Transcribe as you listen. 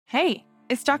Hey,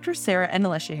 it's Dr. Sarah and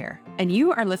Alicia here, and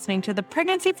you are listening to the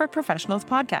Pregnancy for Professionals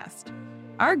podcast.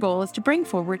 Our goal is to bring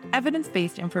forward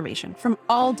evidence-based information from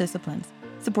all disciplines,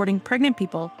 supporting pregnant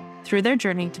people through their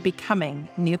journey to becoming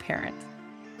new parents.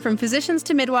 From physicians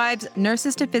to midwives,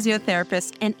 nurses to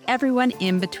physiotherapists, and everyone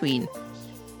in between.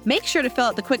 Make sure to fill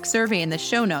out the quick survey in the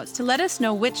show notes to let us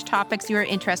know which topics you are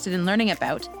interested in learning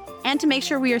about, and to make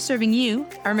sure we are serving you,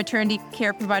 our maternity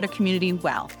care provider community,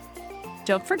 well.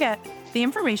 Don't forget, the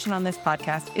information on this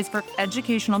podcast is for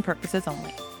educational purposes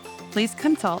only. Please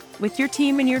consult with your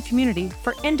team and your community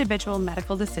for individual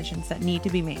medical decisions that need to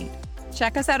be made.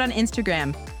 Check us out on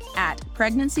Instagram at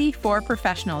Pregnancy for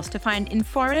Professionals to find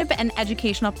informative and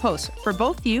educational posts for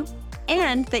both you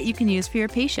and that you can use for your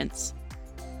patients.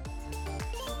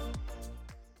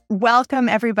 Welcome,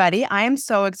 everybody. I am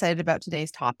so excited about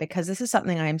today's topic because this is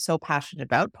something I am so passionate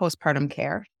about, postpartum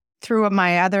care. Through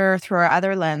our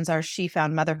other lens, our She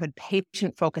Found Motherhood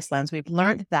patient-focused lens, we've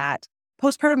learned that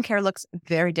postpartum care looks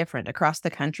very different across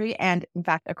the country and, in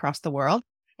fact, across the world.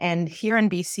 And here in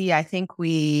BC, I think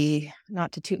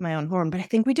not to toot my own horn, but I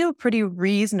think we do a pretty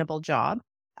reasonable job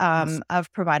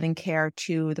of providing care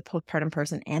to the postpartum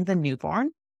person and the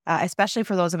newborn, especially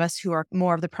for those of us who are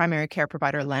more of the primary care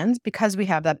provider lens, because we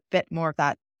have that bit more of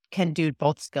that can do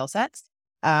both skill sets.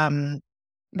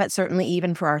 But certainly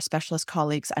even for our specialist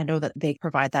colleagues, I know that they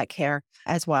provide that care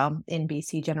as well in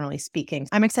BC, generally speaking.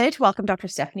 I'm excited to welcome Dr.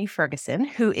 Stephanie Ferguson,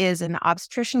 who is an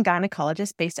obstetrician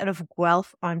gynecologist based out of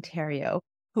Guelph, Ontario,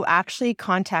 who actually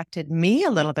contacted me a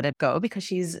little bit ago because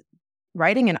she's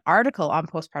writing an article on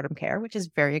postpartum care, which is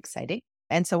very exciting.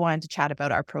 And so wanted to chat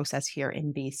about our process here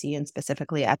in BC and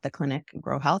specifically at the clinic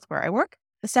Grow Health where I work.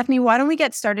 Stephanie, why don't we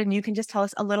get started and you can just tell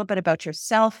us a little bit about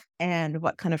yourself and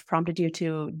what kind of prompted you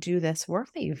to do this work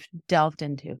that you've delved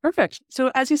into. Perfect.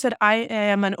 So as you said, I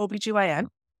am an OBGYN.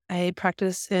 I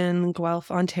practice in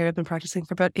Guelph, Ontario. I've been practicing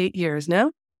for about 8 years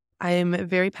now. I am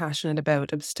very passionate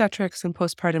about obstetrics and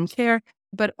postpartum care,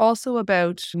 but also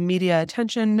about media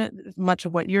attention. Much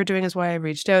of what you're doing is why I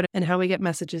reached out and how we get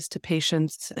messages to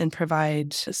patients and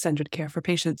provide centered care for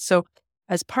patients. So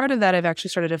as part of that, I've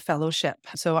actually started a fellowship.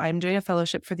 So I'm doing a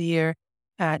fellowship for the year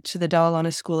at the Dalla Lana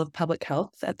School of Public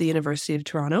Health at the University of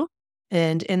Toronto.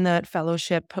 And in that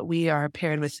fellowship, we are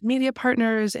paired with media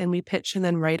partners and we pitch and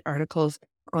then write articles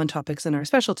on topics in our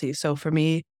specialty. So for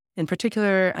me in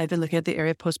particular, I've been looking at the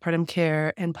area of postpartum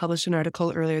care and published an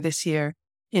article earlier this year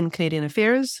in Canadian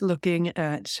Affairs, looking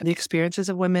at the experiences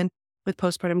of women with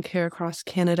postpartum care across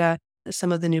Canada,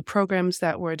 some of the new programs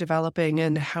that we're developing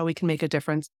and how we can make a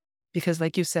difference. Because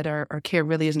like you said, our care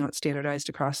really is not standardized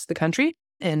across the country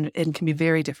and it can be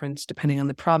very different depending on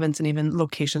the province and even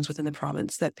locations within the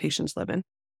province that patients live in.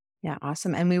 Yeah,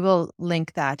 awesome. And we will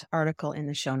link that article in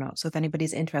the show notes. So if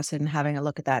anybody's interested in having a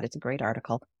look at that, it's a great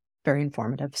article, very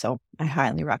informative. So I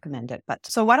highly recommend it. But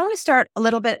so why don't we start a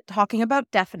little bit talking about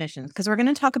definitions? Because we're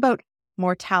going to talk about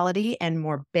mortality and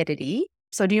morbidity.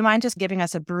 So do you mind just giving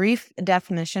us a brief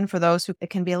definition for those who it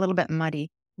can be a little bit muddy?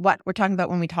 What we're talking about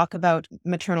when we talk about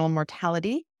maternal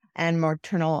mortality and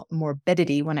maternal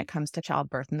morbidity when it comes to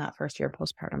childbirth in that first year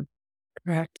postpartum.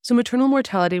 Correct. So maternal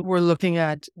mortality, we're looking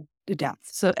at death.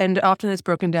 So, and often it's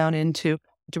broken down into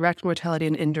direct mortality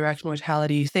and indirect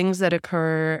mortality, things that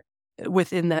occur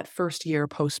within that first year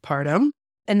postpartum.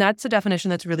 And that's a definition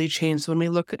that's really changed. So when we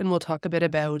look, and we'll talk a bit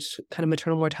about kind of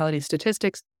maternal mortality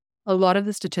statistics, a lot of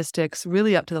the statistics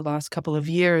really up to the last couple of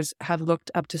years have looked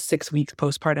up to 6 weeks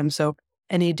postpartum. So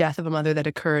any death of a mother that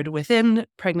occurred within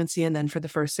pregnancy and then for the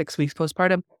first 6 weeks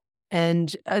postpartum.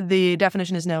 And the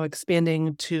definition is now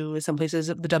expanding to some places,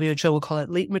 the WHO will call it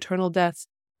late maternal deaths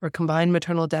or combined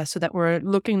maternal deaths, so that we're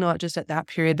looking not just at that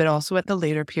period, but also at the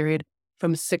later period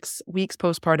from 6 weeks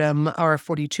postpartum, or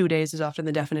 42 days is often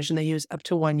the definition they use, up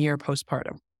to 1 year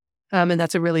postpartum. And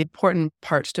that's a really important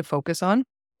part to focus on.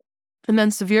 And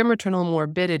then severe maternal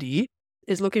morbidity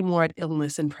is looking more at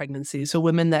illness in pregnancy. So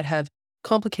women that have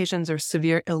complications or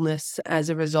severe illness as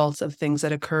a result of things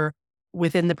that occur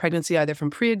within the pregnancy, either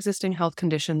from pre-existing health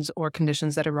conditions or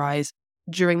conditions that arise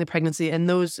during the pregnancy. And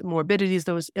those morbidities,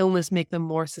 those illness make them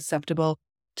more susceptible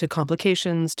to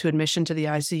complications, to admission to the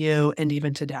ICU, and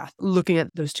even to death, looking at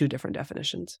those two different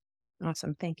definitions.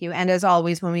 Awesome. Thank you. And as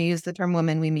always, when we use the term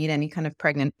woman, we mean any kind of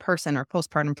pregnant person or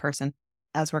postpartum person.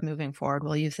 As we're moving forward,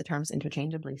 we'll use the terms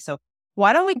interchangeably. So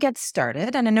why don't we get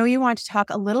started? And I know you want to talk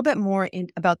a little bit more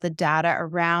about the data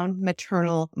around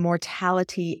maternal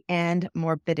mortality and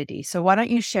morbidity. So why don't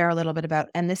you share a little bit about,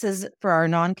 and this is for our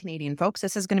non-Canadian folks,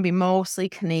 this is going to be mostly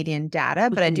Canadian data,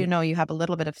 but I do know you have a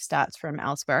little bit of stats from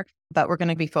elsewhere, but we're going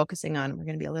to be we're going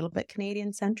to be a little bit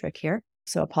Canadian centric here.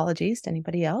 So apologies to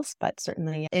anybody else, but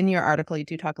certainly in your article, you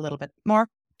do talk a little bit more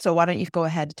So why don't you go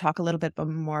ahead and talk a little bit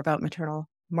more about maternal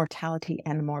mortality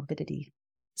and morbidity?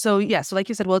 So like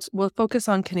you said, we'll focus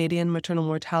on Canadian maternal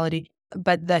mortality.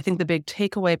 But I think the big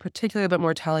takeaway, particularly about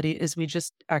mortality, is we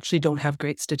just actually don't have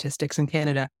great statistics in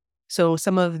Canada. So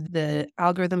some of the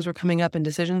algorithms we're coming up and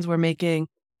decisions we're making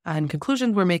and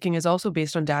conclusions we're making is also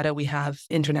based on data we have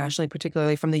internationally,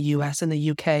 particularly from the US and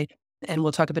the UK. And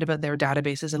we'll talk a bit about their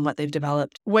databases and what they've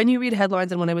developed. When you read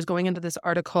headlines, and when I was going into this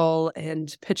article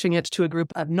and pitching it to a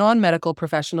group of non-medical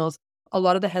professionals, a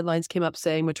lot of the headlines came up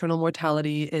saying maternal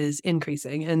mortality is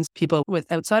increasing. And people with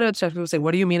outside of obstetrics would say,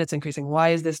 what do you mean it's increasing? Why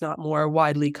is this not more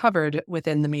widely covered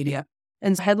within the media?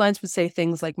 And headlines would say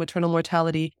things like maternal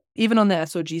mortality. Even on the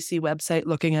SOGC website,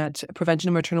 looking at prevention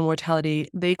of maternal mortality,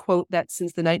 they quote that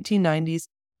since the 1990s,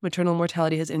 maternal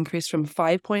mortality has increased from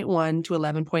 5.1 to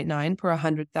 11.9 per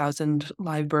 100,000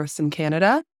 live births in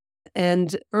Canada.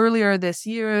 And earlier this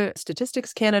year,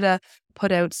 Statistics Canada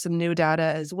put out some new data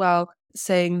as well,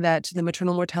 saying that the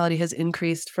maternal mortality has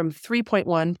increased from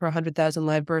 3.1 per 100,000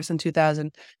 live births in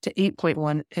 2000 to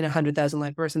 8.1 in 100,000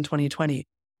 live births in 2020,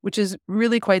 which is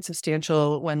really quite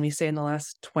substantial when we say in the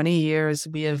last 20 years,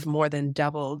 we have more than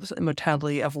doubled the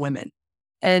mortality of women.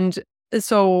 And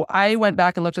so I went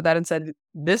back and looked at that and said,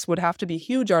 this would have to be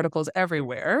huge articles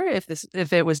everywhere if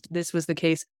this was the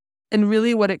case. And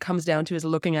really what it comes down to is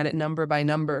looking at it number by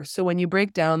number. So when you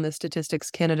break down the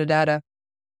Statistics Canada data,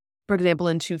 for example,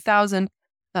 in 2000,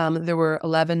 there were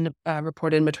 11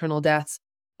 reported maternal deaths.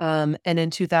 And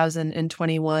in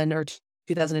 2021 or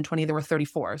 2020, there were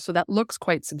 34. So that looks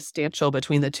quite substantial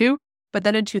between the two. But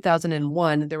then in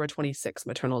 2001, there were 26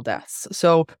 maternal deaths.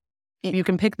 So you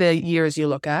can pick the years you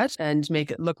look at and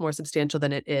make it look more substantial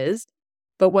than it is.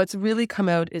 But what's really come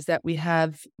out is that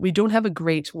we don't have a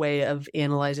great way of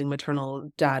analyzing maternal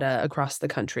data across the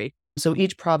country. So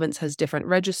each province has different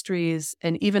registries,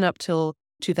 and even up till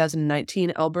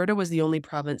 2019, Alberta was the only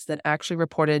province that actually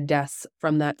reported deaths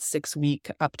from that 6-week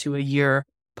up to a year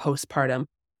postpartum.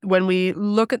 When we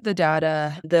look at the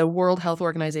data, the World Health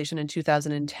Organization in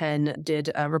 2010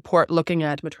 did a report looking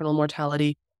at maternal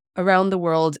mortality around the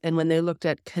world. And when they looked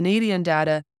at Canadian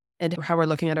data and how we're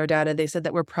looking at our data, they said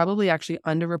that we're probably actually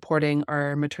underreporting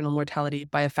our maternal mortality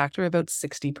by a factor of about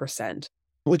 60%,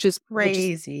 which is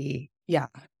Crazy.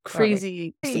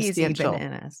 Crazy substantial.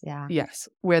 Bananas. Yeah. Yes,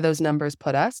 where those numbers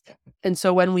put us. And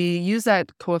so when we use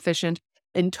that coefficient,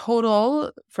 in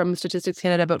total, from Statistics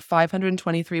Canada, about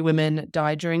 523 women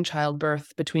died during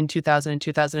childbirth between 2000 and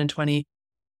 2020.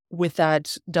 With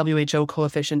that WHO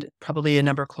coefficient, probably a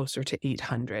number closer to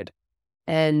 800.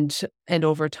 And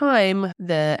over time,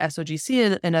 the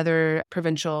SOGC and other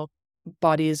provincial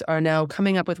bodies are now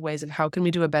coming up with ways of how can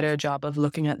we do a better job of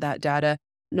looking at that data,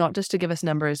 not just to give us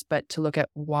numbers, but to look at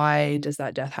why does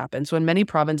that death happen. So in many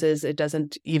provinces, it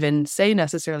doesn't even say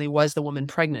necessarily was the woman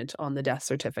pregnant on the death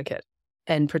certificate.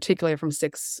 And particularly from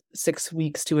six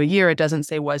weeks to a year, it doesn't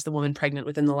say was the woman pregnant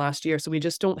within the last year. So we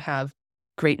just don't have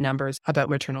great numbers about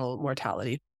maternal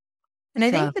mortality. And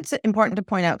I think it's important to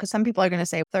point out, because some people are going to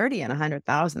say 30 and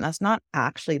 100,000, that's not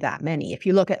actually that many. If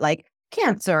you look at like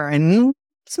cancer and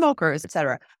smokers, et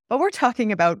cetera. But we're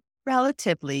talking about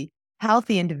relatively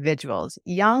healthy individuals,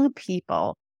 young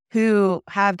people who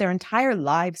have their entire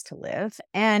lives to live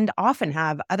and often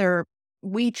have other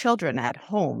wee children at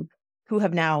home who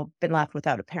have now been left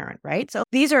without a parent, right? So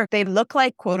they look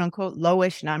like quote unquote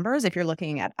lowish numbers if you're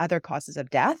looking at other causes of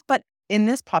death. But in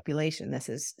this population, this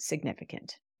is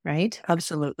significant, right?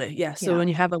 Absolutely. Yeah. So when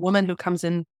you have a woman who comes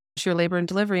in to your labor and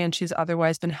delivery and she's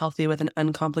otherwise been healthy with an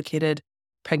uncomplicated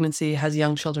pregnancy, has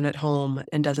young children at home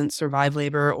and doesn't survive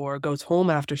labor or goes home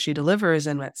after she delivers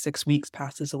and at 6 weeks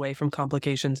passes away from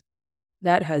complications,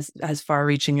 that has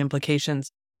far-reaching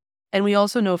implications. And we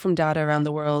also know from data around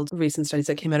the world, recent studies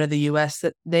that came out of the US,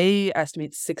 that they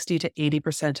estimate 60 to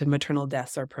 80% of maternal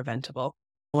deaths are preventable.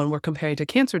 When we're comparing to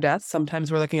cancer deaths, sometimes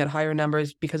we're looking at higher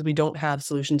numbers because we don't have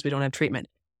solutions, we don't have treatment.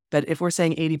 But if we're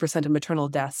saying 80% of maternal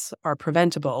deaths are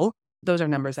preventable, those are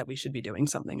numbers that we should be doing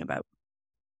something about.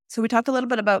 So we talked a little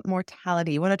bit about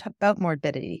mortality. You want to talk about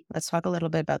morbidity? Let's talk a little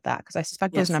bit about that, because I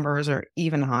suspect those numbers are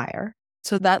even higher.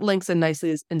 So that links in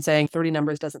nicely in saying 30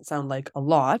 numbers doesn't sound like a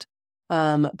lot.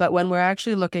 But when we're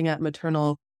actually looking at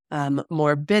maternal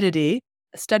morbidity,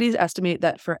 studies estimate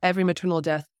that for every maternal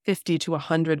death, 50 to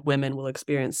 100 women will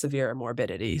experience severe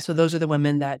morbidity. So those are the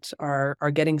women that are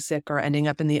getting sick or ending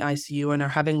up in the ICU and are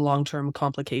having long-term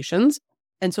complications.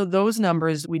 And so those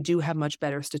numbers, we do have much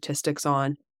better statistics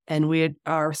on, and we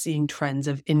are seeing trends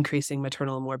of increasing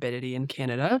maternal morbidity in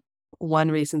Canada.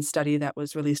 One recent study that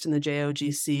was released in the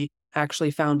JOGC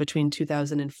actually found between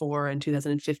 2004 and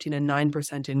 2015 a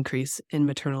 9% increase in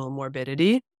maternal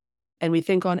morbidity. And we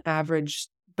think on average,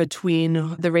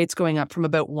 between the rates going up from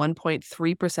about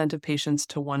 1.3% of patients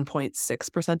to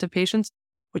 1.6% of patients,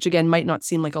 which again might not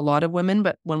seem like a lot of women,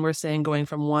 but when we're saying going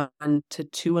from 1 to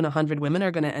 2 in 100 women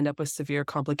are going to end up with severe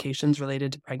complications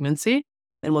related to pregnancy.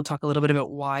 And we'll talk a little bit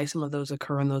about why some of those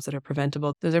occur and those that are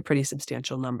preventable. Those are pretty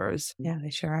substantial numbers. Yeah, they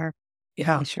sure are.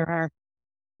 Yeah. They sure are.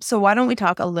 So why don't we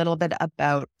talk a little bit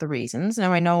about the reasons?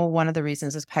 Now, I know one of the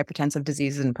reasons is hypertensive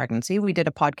diseases in pregnancy. We did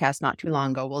a podcast not too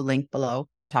long ago. We'll link below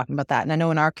talking about that. And I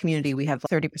know in our community, we have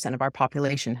 30% of our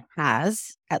population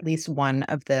has at least one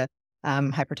of the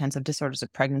hypertensive disorders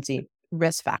of pregnancy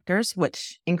risk factors,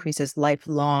 which increases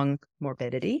lifelong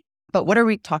morbidity. But what are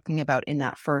we talking about in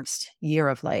that first year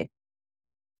of life?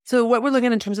 So what we're looking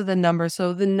at in terms of the numbers,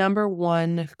 so the number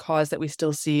one cause that we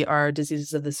still see are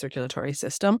diseases of the circulatory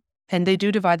system. And they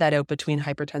do divide that out between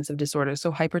hypertensive disorders.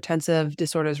 So hypertensive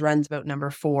disorders runs about number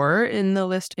 4 in the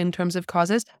list in terms of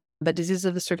causes. But diseases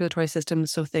of the circulatory system,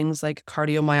 so things like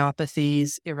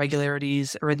cardiomyopathies,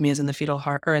 irregularities, arrhythmias in the fetal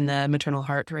heart or in the maternal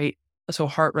heart rate. So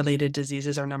heart-related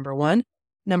diseases are number 1.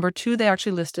 Number 2, they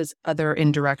actually list as other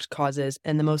indirect causes.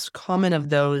 And the most common of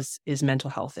those is mental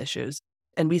health issues.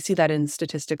 And we see that in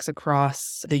statistics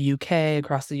across the UK,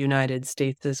 across the United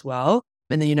States as well.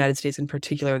 In the United States in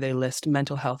particular, they list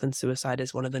mental health and suicide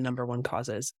as one of the number 1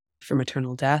 causes for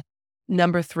maternal death.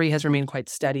 Number 3 has remained quite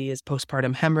steady is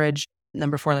postpartum hemorrhage.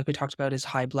 Number 4, like we talked about, is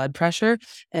high blood pressure.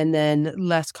 And then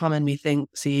less common, we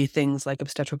see things like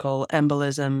obstetrical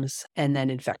embolisms and then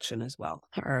infection as well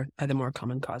are the more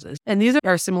common causes. And these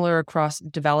are similar across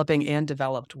developing and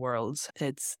developed worlds.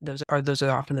 Those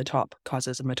are often the top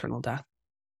causes of maternal death.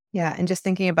 Yeah. And just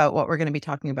thinking about what we're going to be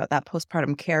talking about, that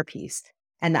postpartum care piece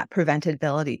and that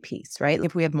preventability piece, right?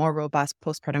 If we have more robust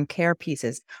postpartum care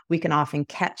pieces, we can often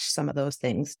catch some of those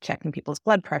things, checking people's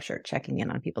blood pressure, checking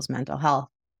in on people's mental health,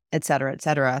 et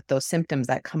cetera, those symptoms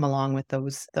that come along with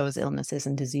those illnesses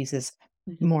and diseases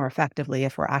more effectively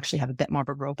if we actually have a bit more of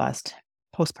a robust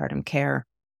postpartum care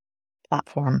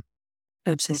platform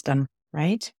system,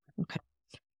 right? Okay.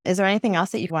 Is there anything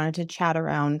else that you wanted to chat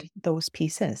around those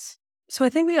pieces? So I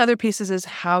think the other pieces is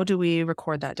how do we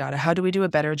record that data? How do we do a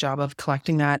better job of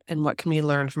collecting that? And what can we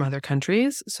learn from other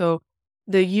countries? So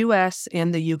the US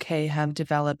and the UK have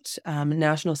developed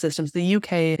national systems. The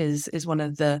UK is one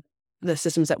of the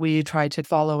systems that we try to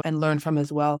follow and learn from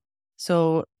as well.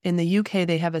 So in the UK,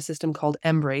 they have a system called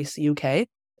Embrace UK,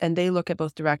 and they look at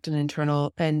both direct and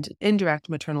internal and indirect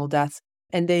maternal deaths.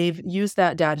 And they've used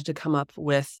that data to come up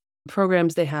with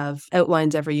programs. They have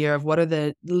outlines every year of what are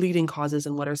the leading causes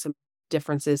and what are some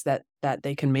differences that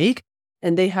they can make.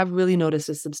 And they have really noticed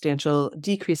a substantial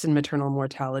decrease in maternal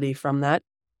mortality from that.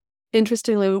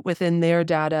 Interestingly, within their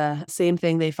data, same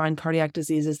thing, they find cardiac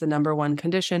disease is the number 1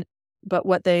 condition. But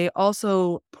what they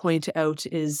also point out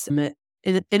is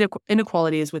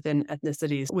inequalities within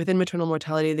ethnicities. Within maternal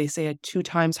mortality, they say a 2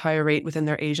 times higher rate within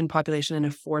their Asian population and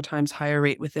a 4 times higher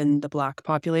rate within the Black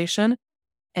population.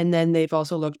 And then they've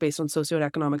also looked based on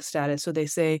socioeconomic status. So they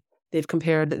say they've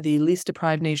compared the least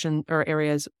deprived nation or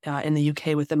areas in the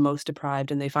UK with the most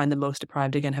deprived, and they find the most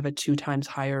deprived, again, have a 2 times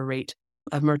higher rate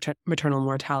of maternal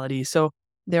mortality. So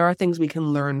there are things we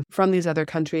can learn from these other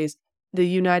countries. The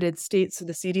United States,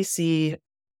 the CDC,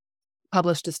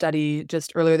 published a study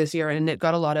just earlier this year, and it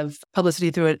got a lot of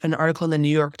publicity through an article in the New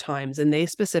York Times. And they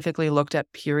specifically looked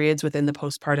at periods within the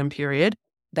postpartum period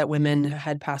that women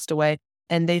had passed away.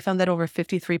 And they found that over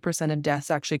 53% of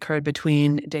deaths actually occurred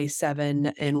between day 7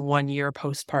 and 1 year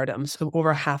postpartum. So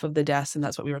over half of the deaths, and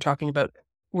that's what we were talking about,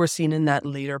 were seen in that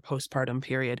later postpartum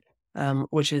period,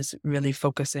 which is really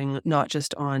focusing not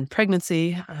just on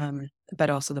pregnancy, but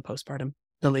also the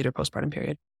later postpartum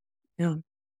period. Yeah.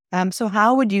 So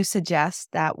how would you suggest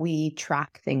that we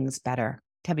track things better?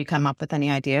 Have you come up with any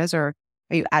ideas, or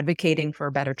are you advocating for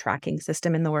a better tracking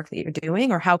system in the work that you're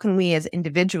doing? Or how can we as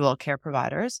individual care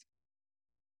providers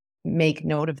make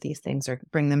note of these things or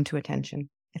bring them to attention?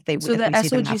 The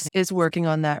SOG is working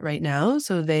on that right now.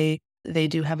 So they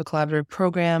do have a collaborative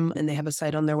program, and they have a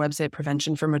site on their website,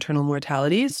 Prevention for Maternal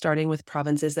Mortality, starting with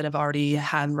provinces that have already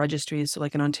had registries. So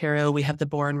like in Ontario, we have the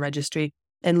Born Registry.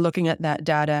 And looking at that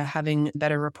data, having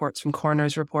better reports from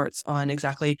coroner's reports on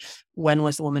exactly when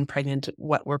was the woman pregnant,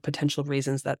 what were potential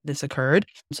reasons that this occurred.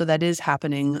 So that is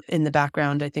happening in the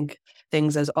background. I think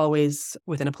things, as always,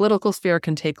 within a political sphere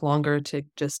can take longer to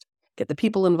just get the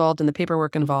people involved and the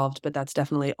paperwork involved, but that's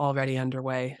definitely already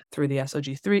underway through the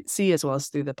SOG3C as well as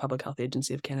through the Public Health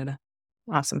Agency of Canada.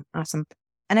 Awesome.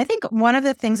 And I think one of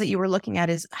the things that you were looking at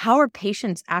is how are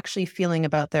patients actually feeling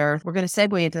about we're going to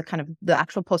segue into kind of the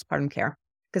actual postpartum care,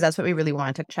 because that's what we really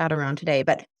wanted to chat around today.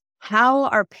 But How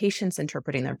are patients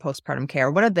interpreting their postpartum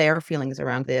care? What are their feelings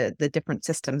around the different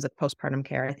systems of postpartum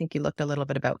care? I think you looked a little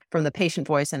bit about from the patient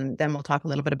voice, and then we'll talk a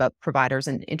little bit about providers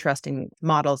and interesting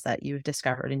models that you've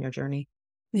discovered in your journey.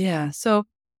 Yeah. So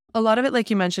a lot of it, like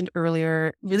you mentioned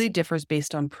earlier, really differs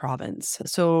based on province.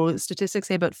 So statistics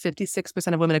say about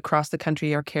 56% of women across the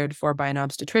country are cared for by an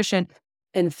obstetrician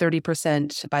and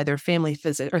 30% by their family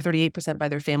physician, or 38% by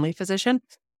their family physician.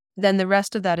 Then the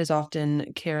rest of that is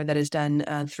often care that is done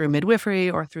through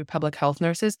midwifery or through public health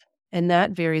nurses. And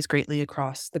that varies greatly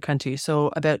across the country.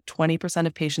 So about 20%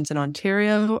 of patients in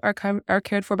Ontario are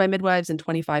cared for by midwives and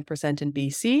 25% in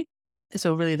BC.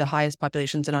 So really the highest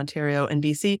populations in Ontario and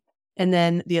BC. And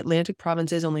then the Atlantic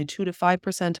provinces, only 2 to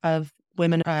 5% of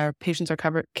patients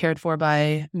are cared for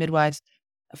by midwives,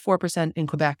 4% in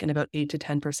Quebec, and about 8 to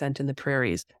 10% in the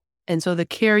prairies. And so the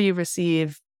care you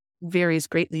receive varies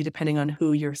greatly depending on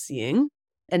who you're seeing.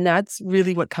 And that's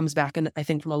really what comes back. And I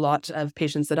think from a lot of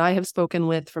patients that I have spoken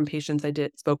with, from patients I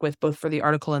spoke with both for the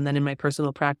article and then in my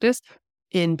personal practice,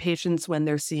 in patients when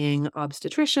they're seeing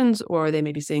obstetricians or they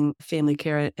may be seeing family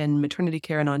care and maternity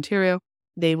care in Ontario,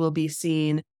 they will be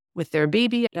seen with their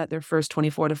baby at their first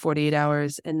 24 to 48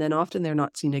 hours. And then often they're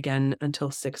not seen again until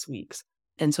 6 weeks.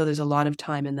 And so there's a lot of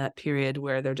time in that period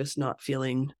where they're just not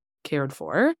feeling cared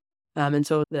for. And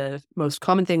so the most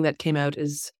common thing that came out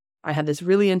is I had this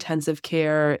really intensive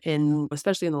care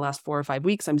especially in the last 4 or 5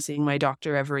 weeks. I'm seeing my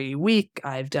doctor every week.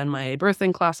 I've done my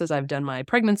birthing classes. I've done my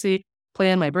pregnancy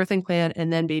plan, my birthing plan,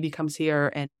 and then baby comes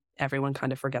here and everyone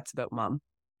kind of forgets about mom.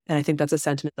 And I think that's a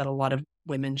sentiment that a lot of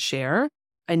women share.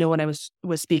 I know when I was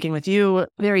speaking with you,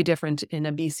 very different in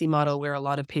a BC model where a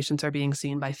lot of patients are being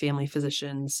seen by family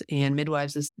physicians and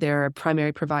midwives as their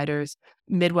primary providers.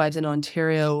 Midwives in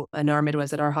Ontario and our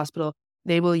midwives at our hospital,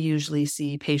 they will usually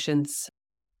see patients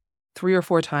 3 or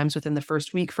 4 times within the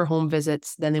first week for home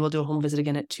visits. Then they will do a home visit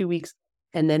again at 2 weeks.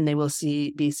 And then they will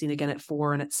be seen again at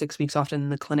 4 and at 6 weeks, often in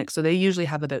the clinic. So they usually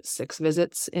have about 6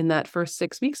 visits in that first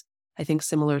 6 weeks. I think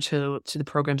similar to the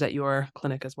programs at your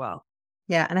clinic as well.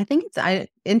 Yeah. And I think it's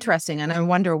interesting. And I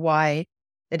wonder why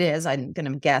it is. I'm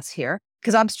going to guess here.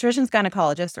 Because obstetricians,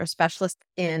 gynecologists are specialists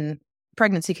in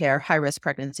pregnancy care, high-risk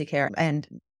pregnancy care, and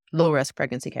low-risk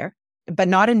pregnancy care, but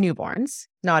not in newborns,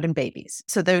 not in babies.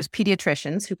 So there's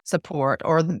pediatricians who support,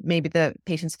 or maybe the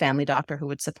patient's family doctor who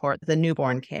would support the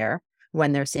newborn care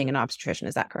when they're seeing an obstetrician.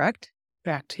 Is that correct?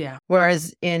 Correct, yeah.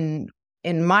 Whereas in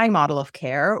my model of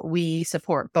care, we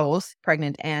support both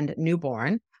pregnant and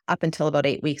newborn up until about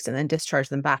 8 weeks, and then discharge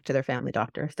them back to their family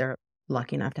doctor if they're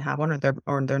lucky enough to have one,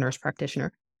 or their nurse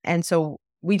practitioner. And so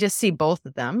we just see both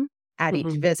of them at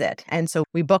each visit. And so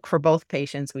we book for both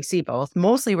patients. We see both.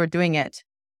 Mostly we're doing it,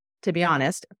 to be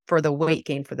honest, for the weight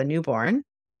gain for the newborn.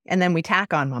 And then we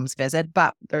tack on mom's visit,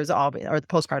 but there's always, or the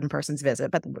postpartum person's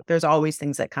visit, but there's always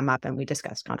things that come up, and we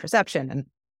discuss contraception and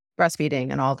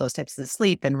breastfeeding and all those types of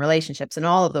sleep and relationships and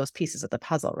all of those pieces of the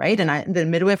puzzle, right? And the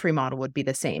midwifery model would be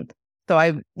the same. So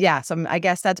I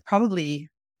guess that's probably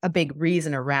a big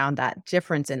reason around that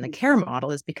difference in the care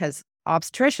model, is because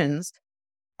obstetricians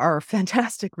are a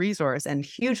fantastic resource and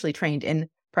hugely trained in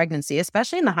pregnancy,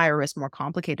 especially in the higher risk, more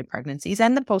complicated pregnancies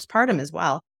and the postpartum as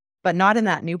well, but not in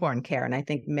that newborn care. And I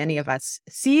think many of us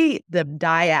see the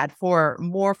dyad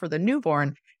more for the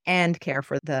newborn and care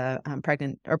for the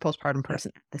pregnant or postpartum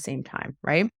person at the same time,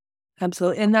 right?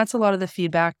 Absolutely. And that's a lot of the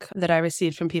feedback that I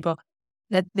received from people,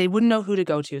 that they wouldn't know who to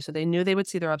go to. So they knew they would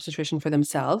see their obstetrician for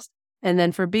themselves. And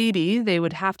then for baby, they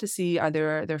would have to see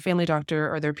either their family doctor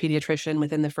or their pediatrician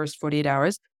within the first 48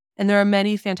 hours. And there are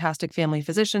many fantastic family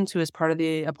physicians who, as part of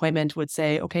the appointment, would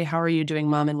say, okay, how are you doing,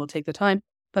 mom? And we'll take the time.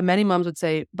 But many moms would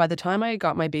say, by the time I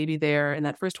got my baby there in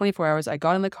that first 24 hours, I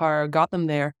got in the car, got them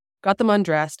there, got them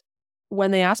undressed.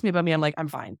 When they ask me about me, I'm like, I'm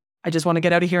fine. I just want to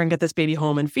get out of here and get this baby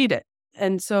home and feed it.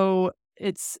 And so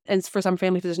and for some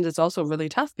family physicians, it's also really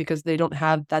tough because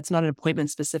that's not an appointment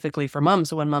specifically for moms.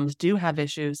 So when moms do have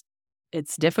issues,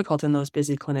 it's difficult in those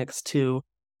busy clinics to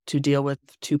deal with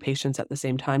 2 patients at the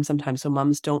same time sometimes. So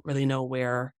moms don't really know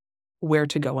where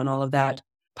to go and all of that.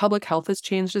 Public health has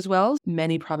changed as well.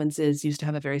 Many provinces used to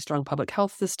have a very strong public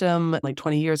health system. Like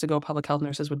 20 years ago, public health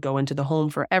nurses would go into the home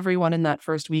for everyone in that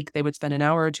first week. They would spend an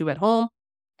hour or 2 at home.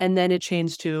 And then it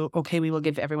changed to, okay, we will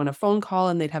give everyone a phone call,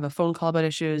 and they'd have a phone call about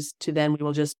issues, to then we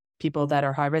will just people that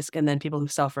are high risk, and then people who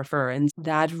self-refer. And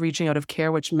that reaching out of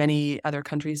care, which many other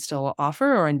countries still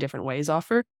offer or in different ways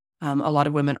offer, a lot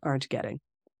of women aren't getting.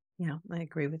 Yeah, I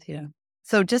agree with you.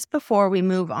 So just before we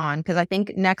move on, because I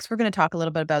think next we're going to talk a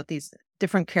little bit about these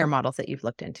different care models that you've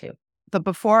looked into. But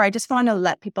before, I just want to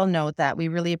let people know that we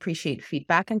really appreciate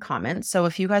feedback and comments. So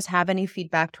if you guys have any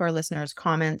feedback to our listeners,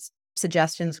 comments,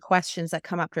 suggestions, questions that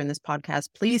come up during this podcast,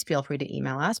 please feel free to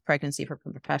email us,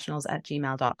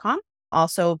 pregnancyforprofessionals@gmail.com.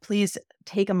 Also, please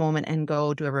take a moment and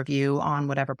go do a review on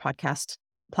whatever podcast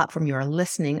platform you are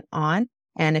listening on.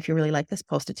 And if you really like this,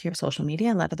 post it to your social media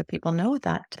and let other people know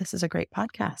that this is a great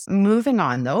podcast. Moving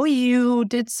on, though, you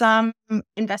did some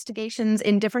investigations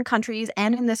in different countries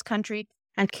and in this country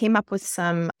and came up with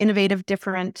some innovative,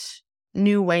 different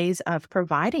new ways of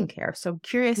providing care. So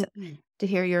curious to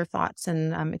hear your thoughts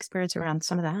and experience around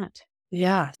some of that.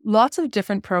 Yeah, lots of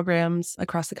different programs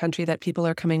across the country that people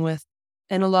are coming with.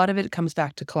 And a lot of it comes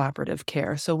back to collaborative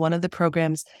care. So one of the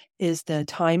programs is the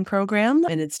TIME program,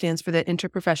 and it stands for the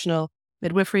Interprofessional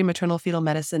Midwifery Maternal Fetal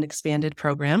Medicine Expanded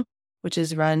Program, which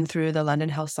is run through the London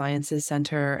Health Sciences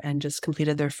Centre and just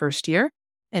completed their first year.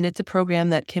 And it's a program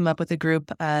that came up with a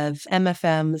group of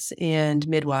MFMs and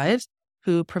midwives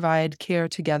who provide care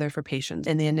together for patients.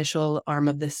 In the initial arm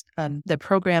of this, the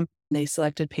program, they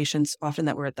selected patients often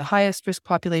that were at the highest risk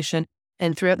population.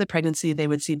 And throughout the pregnancy, they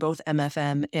would see both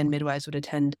MFM and midwives would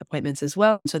attend appointments as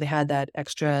well. So they had that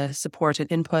extra support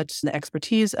and input, the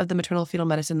expertise of the maternal fetal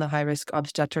medicine, the high-risk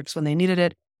obstetrics when they needed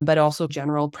it, but also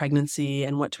general pregnancy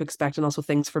and what to expect, and also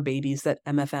things for babies that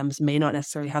MFMs may not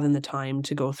necessarily have in the time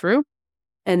to go through.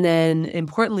 And then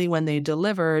importantly, when they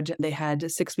delivered, they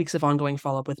had 6 weeks of ongoing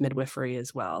follow-up with midwifery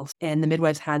as well. And the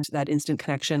midwives had that instant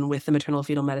connection with the maternal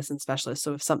fetal medicine specialist.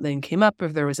 So if something came up,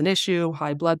 if there was an issue,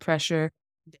 high blood pressure,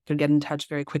 they could get in touch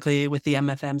very quickly with the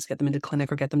MFMs, get them into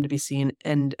clinic or get them to be seen,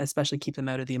 and especially keep them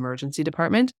out of the emergency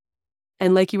department.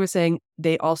 And like you were saying,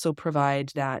 they also provide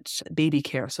that baby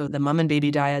care. So the mom and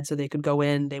baby dyad, so they could go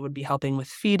in, they would be helping with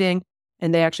feeding.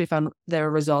 And they actually found their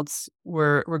results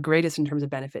were greatest in terms of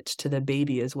benefit to the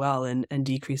baby as well, and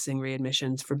decreasing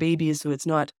readmissions for babies. So it's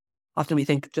not often we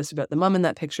think just about the mom in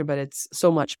that picture, but it's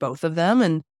so much both of them.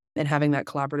 And having that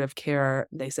collaborative care,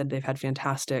 they said they've had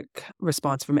fantastic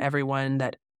response from everyone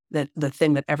that the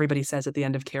thing that everybody says at the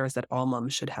end of care is that all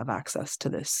moms should have access to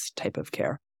this type of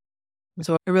care.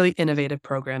 So a really innovative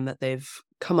program that they've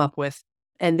come up with.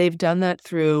 And they've done that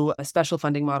through a special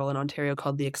funding model in Ontario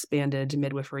called the Expanded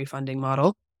Midwifery Funding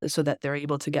Model, so that they're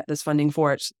able to get this funding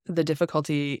for it. The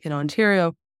difficulty in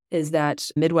Ontario is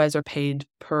that midwives are paid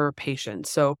per patient.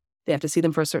 So they have to see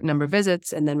them for a certain number of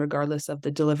visits, and then regardless of the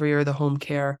delivery or the home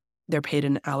care, they're paid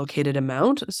an allocated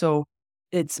amount. So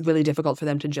it's really difficult for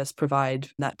them to just provide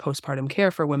that postpartum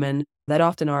care for women that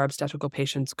often our obstetrical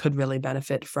patients could really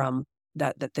benefit from,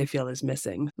 that they feel is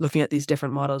missing. Looking at these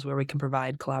different models where we can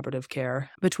provide collaborative care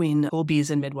between OBs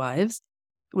and midwives,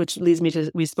 which leads me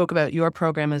to, we spoke about your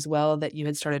program as well that you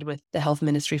had started with the health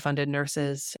ministry funded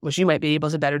nurses, which you might be able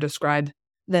to better describe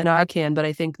than I can. But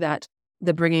I think that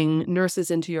the bringing nurses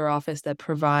into your office that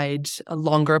provide a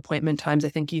longer appointment times, I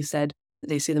think you said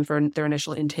they see them for their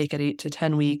initial intake at 8 to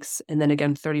 10 weeks, and then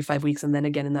again 35 weeks, and then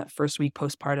again in that first week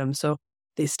postpartum. So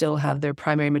they still have their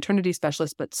primary maternity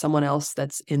specialist, but someone else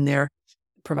that's in there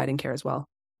providing care as well.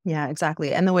 Yeah,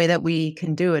 exactly. And the way that we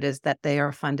can do it is that they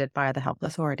are funded by the health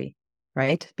authority,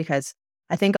 right? Because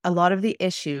I think a lot of the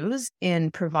issues in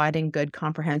providing good,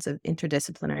 comprehensive,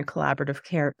 interdisciplinary, collaborative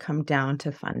care come down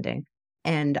to funding.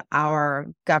 And our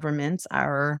governments,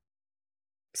 our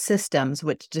systems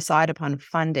which decide upon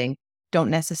funding don't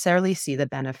necessarily see the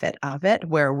benefit of it,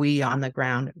 where we on the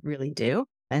ground really do.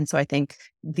 And so I think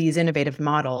these innovative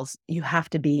models, you have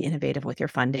to be innovative with your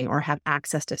funding or have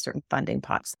access to certain funding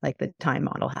pots like the TIME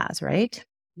model has, right?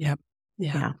 Yep.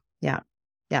 Yeah.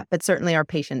 But certainly our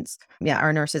patients,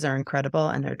 our nurses are incredible,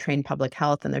 and they're trained public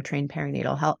health, and they're trained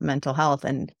perinatal health, mental health,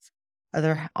 and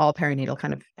other all perinatal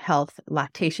kind of health,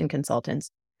 lactation consultants.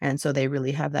 And so they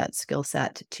really have that skill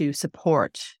set to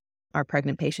support our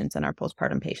pregnant patients and our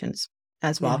postpartum patients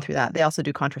as well through that. They also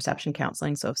do contraception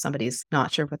counseling. So if somebody's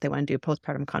not sure what they want to do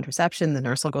postpartum contraception, the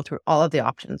nurse will go through all of the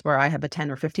options. Where I have a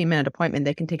 10 or 15-minute appointment,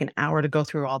 they can take an hour to go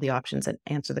through all the options and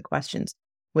answer the questions,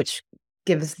 which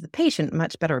gives the patient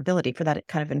much better ability for that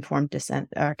kind of informed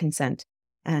consent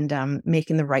and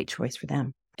making the right choice for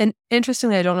them. And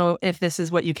interestingly, I don't know if this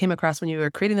is what you came across when you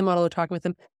were creating the model or talking with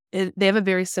them. They have a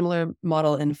very similar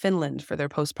model in Finland for their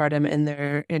postpartum and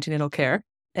their antenatal care.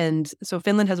 And so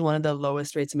Finland has one of the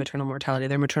lowest rates of maternal mortality.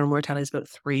 Their maternal mortality is about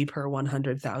 3 per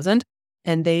 100,000.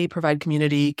 And they provide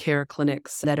community care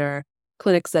clinics that are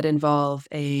clinics that involve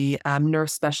a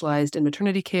nurse specialized in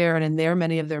maternity care. And in there,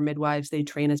 many of their midwives, they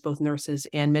train as both nurses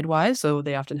and midwives. So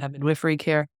they often have midwifery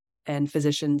care and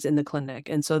physicians in the clinic.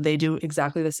 And so they do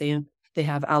exactly the same. They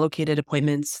have allocated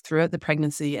appointments throughout the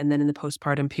pregnancy and then in the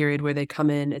postpartum period where they come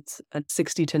in. It's a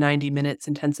 60 to 90 minutes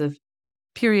intensive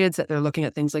periods that they're looking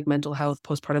at things like mental health.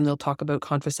 Postpartum, they'll talk about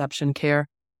contraception care.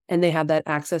 And they have that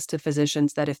access to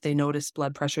physicians that if they notice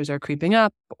blood pressures are creeping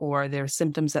up or there's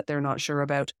symptoms that they're not sure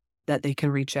about, that they can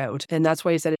reach out. And that's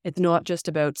why you said it's not just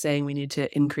about saying we need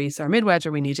to increase our midwives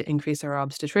or we need to increase our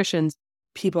obstetricians.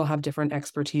 People have different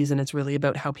expertise, and it's really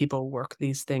about how people work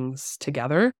these things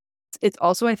together. It's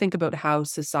also, I think, about how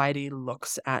society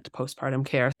looks at postpartum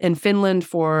care. In Finland,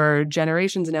 for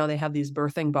generations now, they have these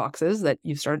birthing boxes that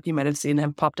you might have seen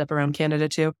have popped up around Canada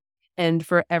too. And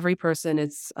for every person,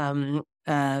 it's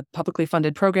a publicly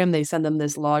funded program. They send them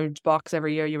this large box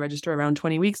every year. You register around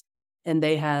 20 weeks, and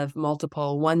they have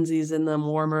multiple onesies in them,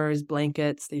 warmers,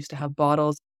 blankets. They used to have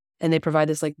bottles, and they provide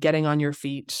this like getting on your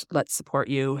feet, let's support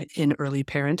you in early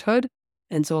parenthood.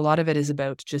 And so a lot of it is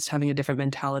about just having a different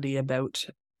mentality about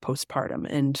postpartum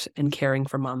and caring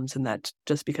for moms, and that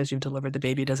just because you've delivered the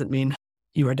baby doesn't mean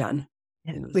you are done.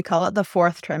 We call it the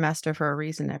fourth trimester for a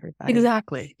reason, everybody.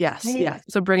 Exactly. Yes. Right. Yeah.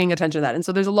 So bringing attention to that. And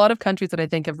so there's a lot of countries that I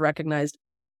think have recognized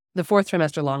the fourth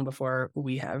trimester long before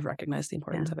we have recognized the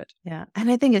importance of it. Yeah.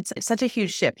 And I think it's such a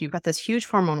huge shift. You've got this huge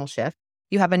hormonal shift.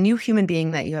 You have a new human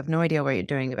being that you have no idea what you're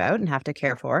doing about and have to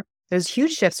care for. There's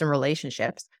huge shifts in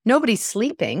relationships. Nobody's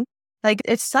sleeping. Like,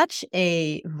 it's such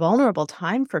a vulnerable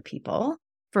time for people,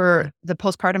 for the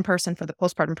postpartum person, for the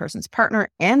postpartum person's partner,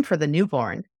 and for the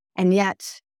newborn. And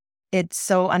yet it's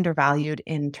so undervalued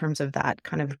in terms of that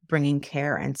kind of bringing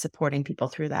care and supporting people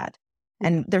through that.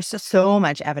 And there's just so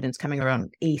much evidence coming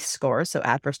around ACE scores, so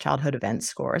adverse childhood event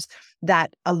scores,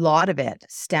 that a lot of it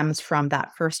stems from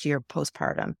that first year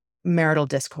postpartum. Marital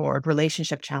discord,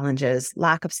 relationship challenges,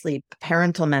 lack of sleep,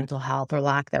 parental mental health or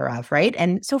lack thereof, right?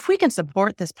 And so if we can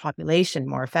support this population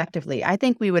more effectively, I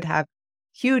think we would have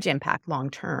huge impact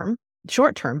long-term,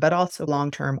 short-term, but also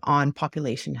long-term on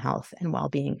population health and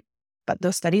well-being. But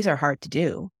those studies are hard to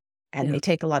do, and they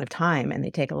take a lot of time and they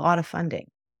take a lot of funding.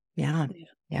 Yeah.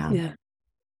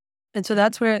 And so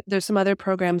that's where there's some other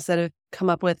programs that have come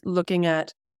up with looking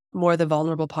at more of the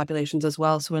vulnerable populations as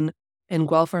well. So in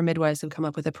Guelph, our midwives have come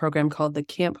up with a program called the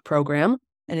CAMP program,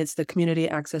 and it's the Community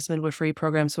Access Midwifery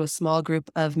Program. So a small group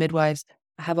of midwives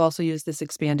have also used this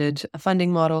expanded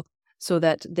funding model so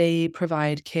that they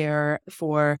provide care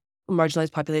for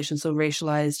marginalized populations. So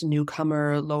racialized,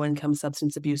 newcomer, low-income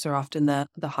substance abuse are often the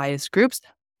highest groups.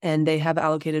 And they have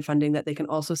allocated funding that they can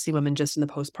also see women just in the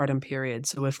postpartum period.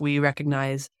 So if we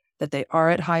recognize that they are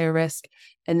at higher risk,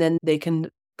 and then they can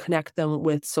connect them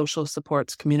with social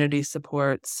supports, community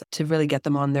supports to really get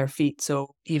them on their feet.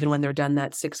 So even when they're done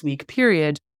that 6-week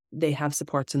period, they have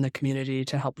supports in the community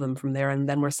to help them from there. And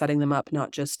then we're setting them up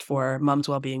not just for mom's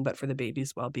well-being, but for the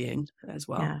baby's well-being as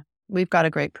well. Yeah, we've got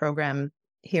a great program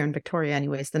here in Victoria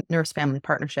anyways, the Nurse Family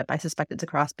Partnership. I suspect it's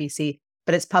across BC,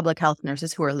 but it's public health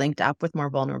nurses who are linked up with more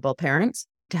vulnerable parents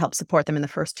to help support them in the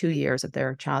first 2 years of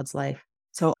their child's life.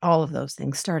 So all of those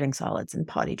things, starting solids and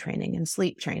potty training and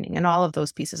sleep training and all of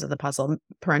those pieces of the puzzle,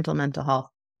 parental mental health,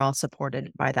 are all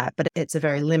supported by that. But it's a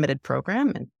very limited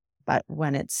program. But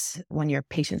when your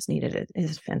patients need it, it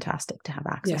is fantastic to have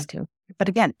access to. But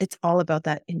again, it's all about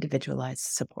that individualized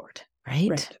support,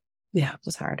 right? Yeah.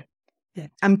 It's hard. Yeah.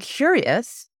 I'm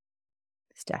curious,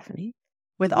 Stephanie,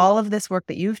 with all of this work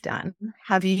that you've done,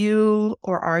 have you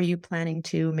or are you planning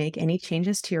to make any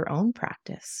changes to your own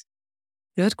practice?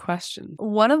 Good question.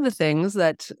 One of the things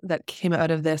that came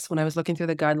out of this when I was looking through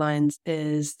the guidelines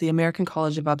is the American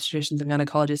College of Obstetricians and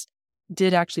Gynecologists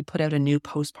did actually put out a new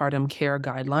postpartum care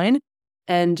guideline.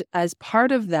 And as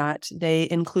part of that, they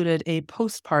included a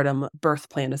postpartum birth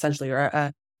plan, essentially,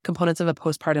 or components of a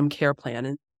postpartum care plan.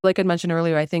 And like I mentioned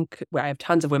earlier, I think I have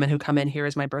tons of women who come in, here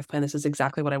is my birth plan. This is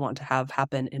exactly what I want to have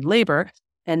happen in labor.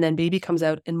 And then baby comes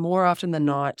out. And more often than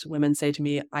not, women say to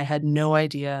me, I had no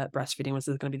idea breastfeeding was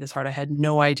going to be this hard. I had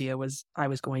no idea I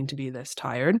was going to be this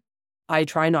tired. I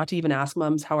try not to even ask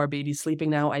moms, how are babies sleeping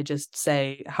now? I just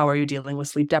say, how are you dealing with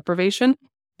sleep deprivation?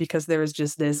 Because there's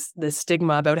just this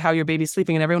stigma about how your baby's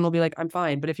sleeping, and everyone will be like, I'm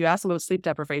fine. But if you ask them about sleep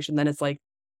deprivation, then it's like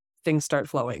things start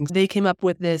flowing. They came up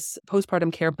with this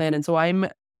postpartum care plan. And so I'm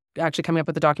actually coming up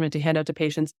with a document to hand out to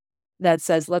patients that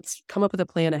says, let's come up with a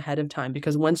plan ahead of time,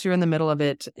 because once you're in the middle of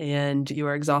it and you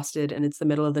are exhausted and it's the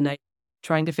middle of the night,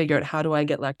 trying to figure out, how do I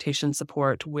get lactation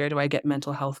support? Where do I get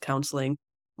mental health counseling?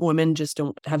 Women just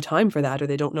don't have time for that, or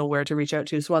they don't know where to reach out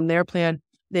to. So on their plan,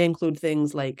 they include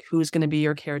things like who's going to be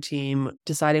your care team,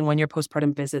 deciding when your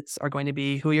postpartum visits are going to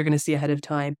be, who you're going to see ahead of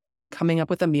time, coming up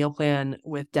with a meal plan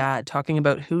with dad, talking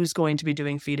about who's going to be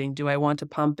doing feeding. Do I want to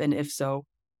pump? And if so,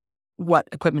 what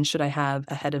equipment should I have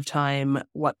ahead of time?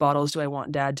 What bottles do I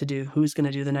want dad to do? Who's going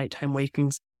to do the nighttime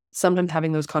wakings? Sometimes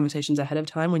having those conversations ahead of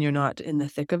time when you're not in the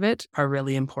thick of it are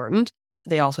really important.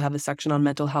 They also have a section on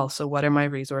mental health. So what are my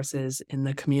resources in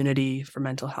the community for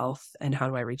mental health, and how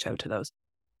do I reach out to those?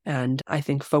 And I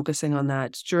think focusing on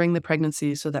that during the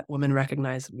pregnancy so that women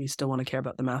recognize we still want to care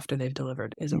about them after they've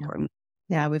delivered is important.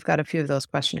 Yeah, we've got a few of those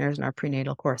questionnaires in our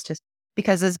prenatal course, just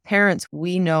because as parents,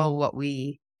 we know what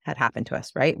we had happened to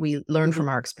us, right? We learn from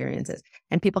our experiences,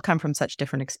 and people come from such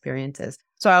different experiences.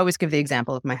 So I always give the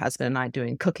example of my husband and I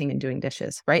doing cooking and doing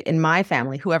dishes, right? In my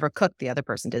family, whoever cooked, the other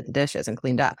person did the dishes and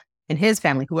cleaned up. In his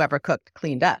family, whoever cooked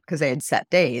cleaned up because they had set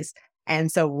days.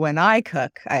 And so when I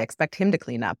cook, I expect him to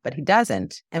clean up, but he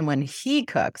doesn't. And when he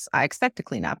cooks, I expect to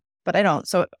clean up, but I don't.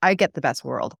 So I get the best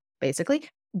world, basically.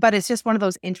 But it's just one of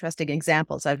those interesting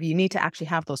examples of you need to actually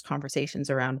have those conversations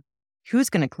around who's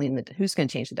going to who's going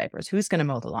to change the diapers, who's going to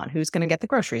mow the lawn, who's going to get the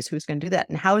groceries, who's going to do that.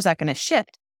 And how is that going to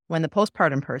shift when the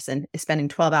postpartum person is spending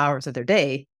 12 hours of their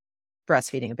day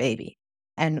breastfeeding a baby?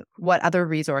 And what other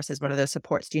resources, what other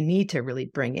supports do you need to really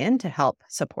bring in to help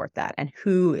support that? And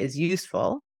who is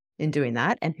useful in doing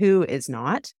that and who is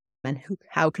not? And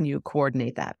how can you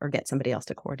coordinate that or get somebody else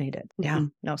to coordinate it? Yeah,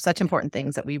 no, such important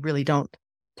things that we really don't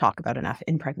talk about enough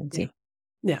in pregnancy.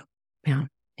 Yeah.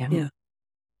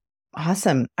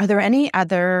 Awesome. Are there any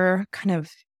other kind of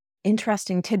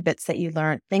interesting tidbits that you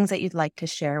learned, things that you'd like to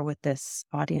share with this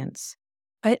audience?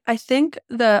 I think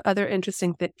the other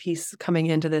interesting piece coming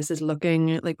into this is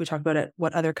looking, like we talked about, at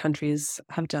what other countries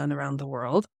have done around the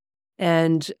world.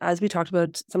 And as we talked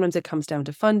about, sometimes it comes down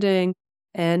to funding,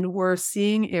 and we're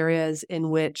seeing areas in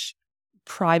which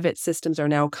private systems are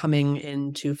now coming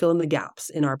in to fill in the gaps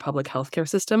in our public healthcare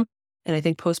system. And I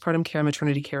think postpartum care and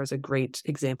maternity care is a great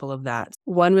example of that.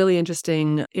 One really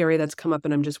interesting area that's come up,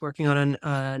 and I'm just working on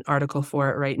an article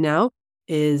for it right now,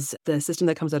 is the system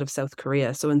that comes out of South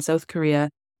Korea. So in South Korea,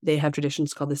 they have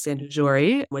traditions called the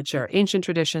sanhujori, which are ancient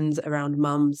traditions around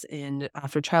moms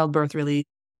after childbirth, really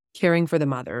caring for the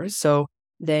mothers. So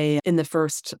in the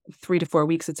first 3 to 4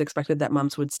 weeks, it's expected that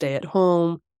moms would stay at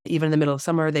home. Even in the middle of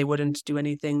summer, they wouldn't do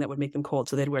anything that would make them cold.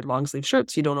 So they'd wear long sleeve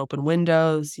shirts. You don't open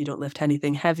windows. You don't lift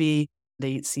anything heavy.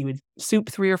 They eat seaweed soup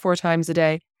 3 or 4 times a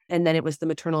day. And then it was the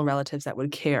maternal relatives that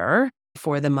would care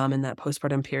for the mom in that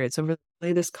postpartum period. So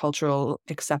really this cultural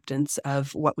acceptance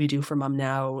of what we do for mom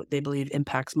now, they believe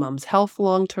impacts mom's health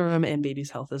long-term and baby's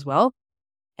health as well.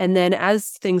 And then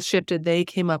as things shifted, they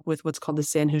came up with what's called the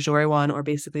Sanhujoriwan, or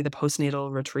basically the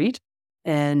postnatal retreat.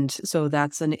 And so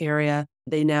that's an area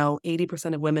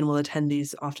 80% of women will attend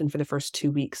these often for the first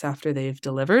 2 weeks after they've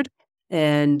delivered.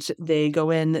 And they go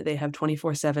in, they have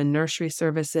 24/7 nursery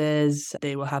services.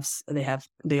 They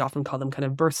often call them kind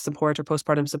of birth support or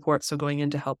postpartum support. So going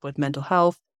in to help with mental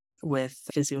health, with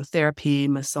physiotherapy,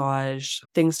 massage,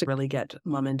 things to really get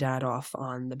mom and dad off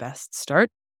on the best start.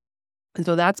 And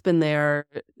so that's been there.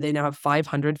 They now have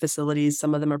 500 facilities.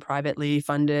 Some of them are privately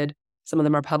funded. Some of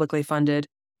them are publicly funded.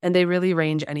 And they really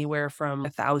range anywhere from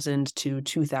 $1,000 to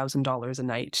 $2,000 a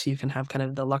night. You can have kind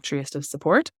of the luxuriest of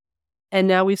support. And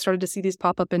now we've started to see these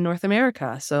pop up in North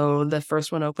America. So the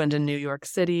first one opened in New York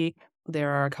City. There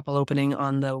are a couple opening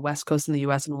on the West Coast in the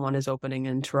US, and one is opening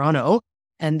in Toronto.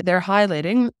 And they're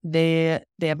highlighting, they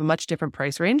have a much different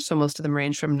price range. So most of them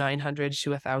range from $900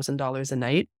 to $1,000 a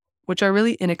night, which are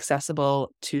really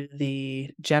inaccessible to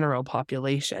the general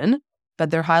population. But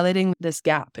they're highlighting this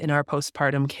gap in our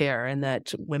postpartum care, and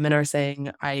that women are saying,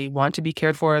 I want to be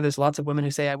cared for. There's lots of women who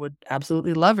say, I would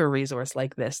absolutely love a resource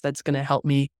like this that's going to help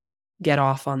me get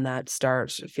off on that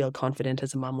start, feel confident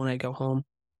as a mom when I go home.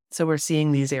 So we're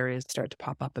seeing these areas start to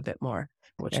pop up a bit more,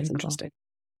 which is interesting.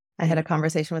 I had a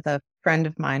conversation with a friend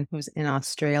of mine who's in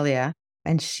Australia,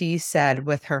 and she said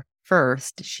with her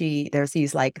first, there's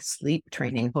these like sleep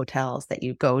training hotels that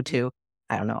you go to.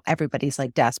 I don't know, everybody's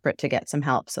like desperate to get some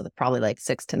help. So they're probably like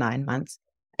 6 to 9 months.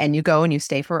 And you go and you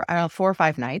stay for 4 or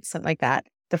 5 nights, something like that.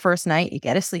 The first night you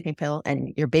get a sleeping pill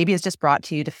and your baby is just brought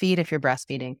to you to feed if you're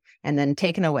breastfeeding, and then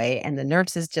taken away. And the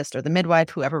nurse is or the midwife,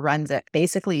 whoever runs it,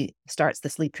 basically starts the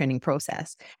sleep training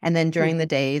process. And then during the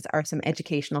days are some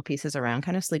educational pieces around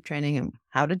kind of sleep training and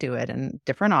how to do it and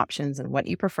different options and what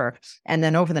you prefer. And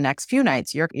then over the next few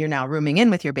nights, you're now rooming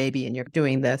in with your baby and you're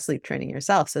doing the sleep training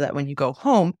yourself, so that when you go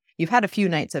home, you've had a few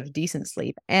nights of decent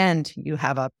sleep and you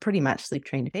have a pretty much sleep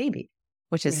trained baby,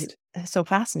 which is so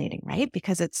fascinating, right?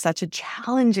 Because it's such a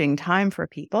challenging time for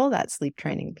people, that sleep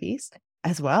training piece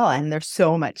as well. And there's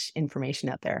so much information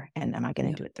out there. And am I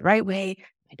going to do it the right way?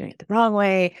 Am I doing it the wrong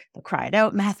way? The cry it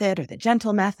out method or the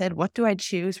gentle method? What do I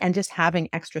choose? And just having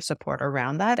extra support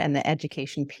around that and the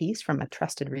education piece from a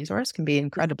trusted resource can be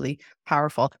incredibly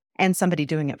powerful. And somebody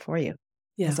doing it for you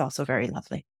is also very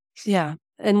lovely. Yeah.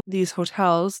 And these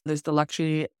hotels, there's the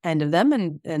luxury end of them,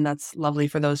 and that's lovely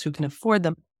for those who can afford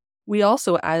them. we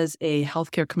also, as a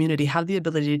healthcare community, have the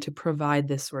ability to provide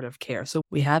this sort of care. So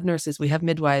we have nurses, we have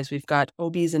midwives, we've got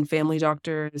OBs and family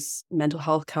doctors, mental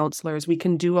health counselors. We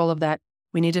can do all of that.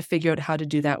 We need to figure out how to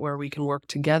do that where we can work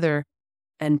together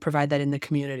and provide that in the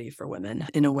community for women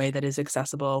in a way that is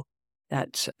accessible,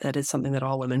 that is something that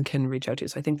all women can reach out to.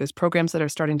 So I think there's programs that are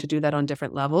starting to do that on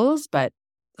different levels, but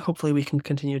hopefully we can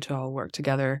continue to all work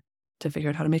together to figure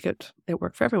out how to make it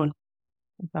work for everyone.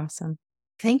 That's awesome.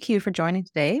 Thank you for joining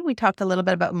today. We talked a little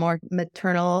bit about more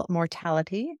maternal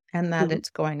mortality and that it's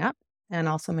going up, and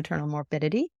also maternal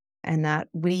morbidity, and that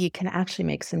we can actually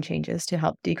make some changes to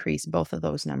help decrease both of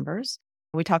those numbers.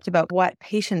 We talked about what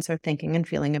patients are thinking and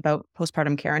feeling about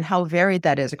postpartum care and how varied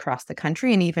that is across the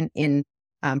country and even in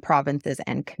provinces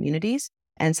and communities,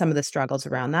 and some of the struggles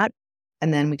around that.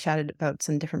 And then we chatted about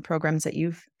some different programs that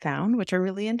you've found, which are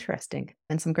really interesting,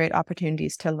 and some great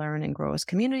opportunities to learn and grow as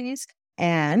communities.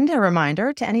 And a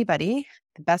reminder to anybody,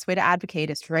 the best way to advocate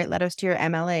is to write letters to your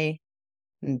MLA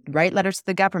and write letters to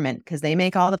the government, because they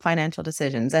make all the financial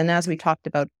decisions. And as we talked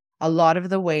about, a lot of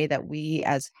the way that we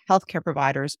as healthcare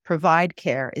providers provide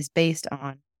care is based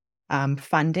on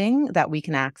funding that we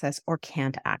can access or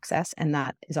can't access. And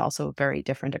that is also very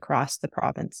different across the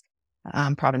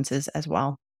provinces as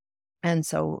well. And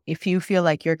so if you feel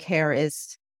like your care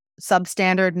is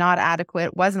substandard, not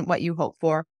adequate, wasn't what you hoped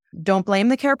for, don't blame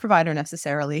the care provider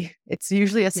necessarily. It's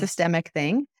usually a systemic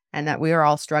thing, and that we are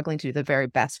all struggling to do the very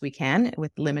best we can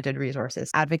with limited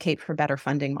resources. Advocate for better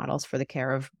funding models for the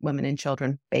care of women and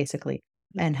children, basically.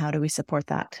 And how do we support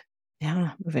that?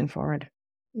 Yeah, moving forward.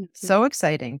 So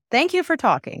exciting. Thank you for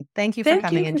talking. Thank you for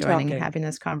coming and joining and having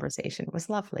this conversation. It was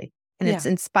lovely. And it's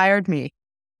inspired me.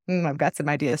 I've got some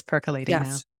ideas percolating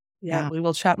now. Yeah, we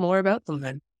will chat more about them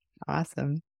then.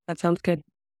 Awesome. That sounds good.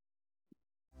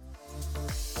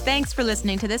 Thanks for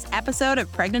listening to this episode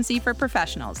of Pregnancy for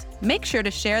Professionals. Make sure to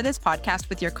share this podcast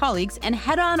with your colleagues and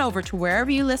head on over to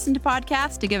wherever you listen to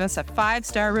podcasts to give us a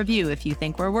 5-star review if you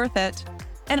think we're worth it.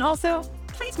 And also,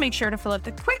 please make sure to fill out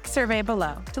the quick survey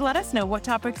below to let us know what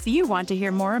topics you want to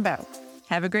hear more about.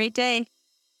 Have a great day.